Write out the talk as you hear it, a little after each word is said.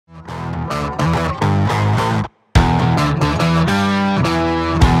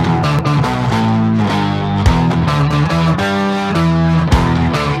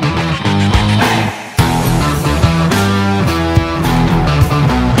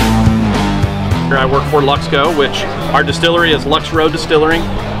I work for Luxco, which our distillery is Lux Road Distilling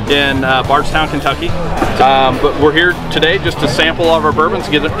in Bardstown, Kentucky. But we're here today just to sample all of our bourbons,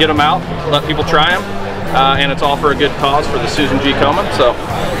 get them out, let people try them, and it's all for a good cause for the Susan G. Komen. So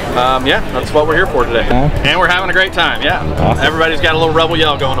yeah, that's what we're here for today. And we're having a great time, yeah. Awesome. Everybody's got a little rebel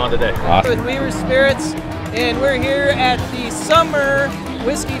yell going on today. Awesome. With Weaver Spirits, and we're here at the Summer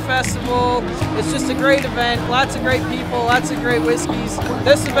Whiskey Festival. It's just a great event, lots of great people, lots of great whiskeys.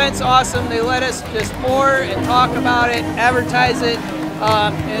 This event's awesome. They let us just pour and talk about it, advertise it.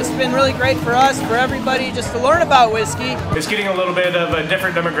 And it's been really great for us, for everybody, just to learn about whiskey. It's getting a little bit of a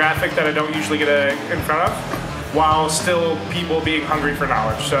different demographic that I don't usually get in front of, while still people being hungry for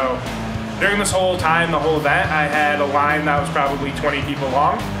knowledge. So during this whole time, the whole event, I had a line that was probably 20 people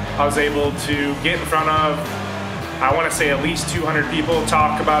long. I was able to get in front of, I want to say at least 200 people,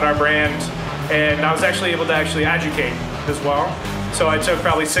 talk about our brand, and I was actually able to educate as well. So I took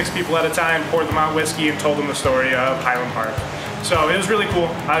probably 6 people at a time, poured them out whiskey, and told them the story of Highland Park. So it was really cool.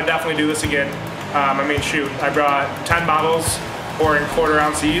 I would definitely do this again. I mean, shoot, I brought 10 bottles, pouring 1/4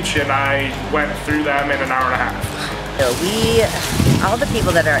 ounce each, and I went through them in an hour and a half. All the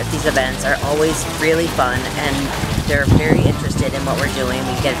people that are at these events are always really fun, and they're very interested in what we're doing.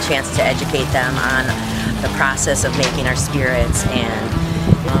 We get a chance to educate them on the process of making our spirits, and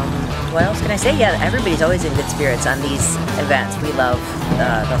what else can I say? Yeah, everybody's always in good spirits on these events. We love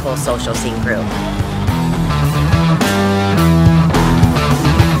the whole social scene crew.